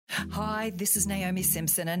Hi, this is Naomi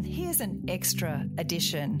Simpson, and here's an extra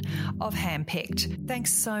edition of Handpicked.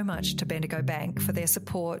 Thanks so much to Bendigo Bank for their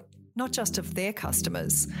support, not just of their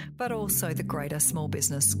customers, but also the greater small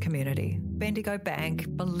business community. Bendigo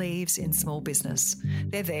Bank believes in small business.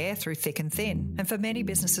 They're there through thick and thin. And for many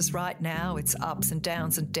businesses right now, it's ups and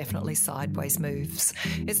downs and definitely sideways moves.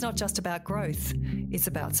 It's not just about growth, it's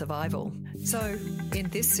about survival. So in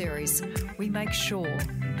this series, we make sure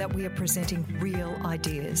that we are presenting real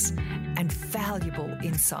ideas and valuable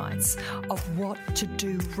insights of what to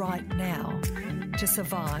do right now to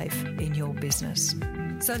survive in your business.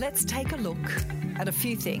 So let's take a look at a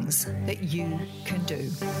few things that you can do.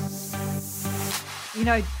 You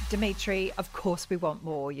know, Dimitri, of course we want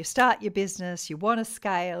more. You start your business, you want to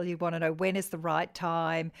scale, you want to know when is the right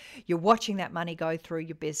time. You're watching that money go through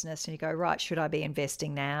your business and you go, right, should I be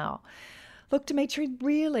investing now? Look, Dimitri,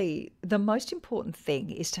 really the most important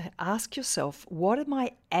thing is to ask yourself, what are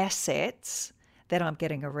my assets that I'm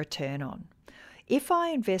getting a return on? If I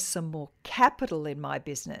invest some more capital in my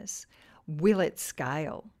business, will it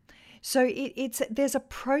scale? So there's a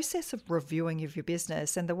process of reviewing of your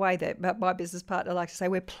business, and the way that my business partner likes to say,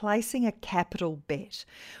 we're placing a capital bet.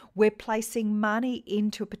 We're placing money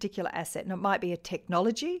into a particular asset, and it might be a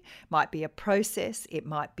technology, might be a process, it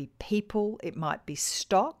might be people, it might be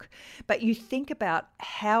stock, but you think about,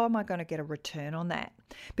 how am I going to get a return on that?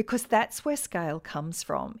 Because that's where scale comes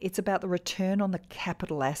from. It's about the return on the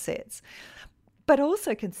capital assets. But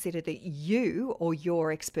also consider that you or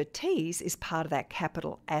your expertise is part of that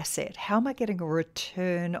capital asset. How am I getting a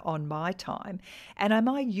return on my time? And am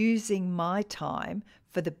I using my time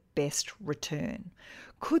for the best return?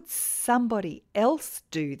 Could somebody else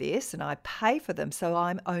do this and I pay for them, so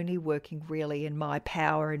I'm only working really in my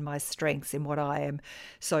power, in my strengths, in what I am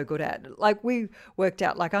so good at? Like we worked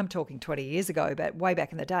out, like I'm talking 20 years ago, but way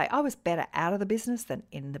back in the day, I was better out of the business than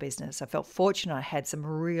in the business. I felt fortunate. I had some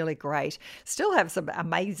really great, still have some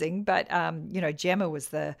amazing, but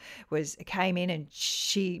Gemma came in and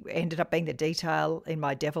she ended up being the detail in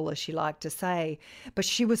my devil, as she liked to say, but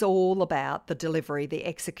she was all about the delivery, the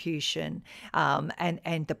execution,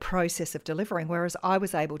 and the process of delivering, whereas I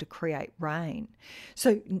was able to create rain.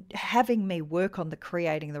 So having me work on the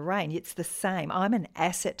creating the rain, it's the same. I'm an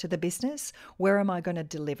asset to the business. Where am I going to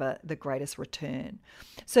deliver the greatest return?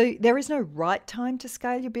 So there is no right time to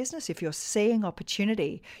scale your business. If you're seeing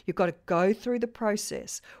opportunity, you've got to go through the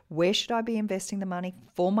process. Where should I be investing the money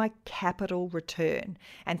for my capital return?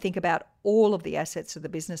 And think about all of the assets of the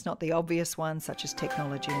business, not the obvious ones such as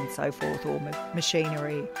technology and so forth, or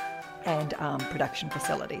machinery and production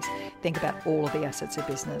facilities. Think about all of the assets of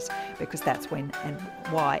business, because that's when and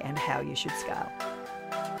why and how you should scale.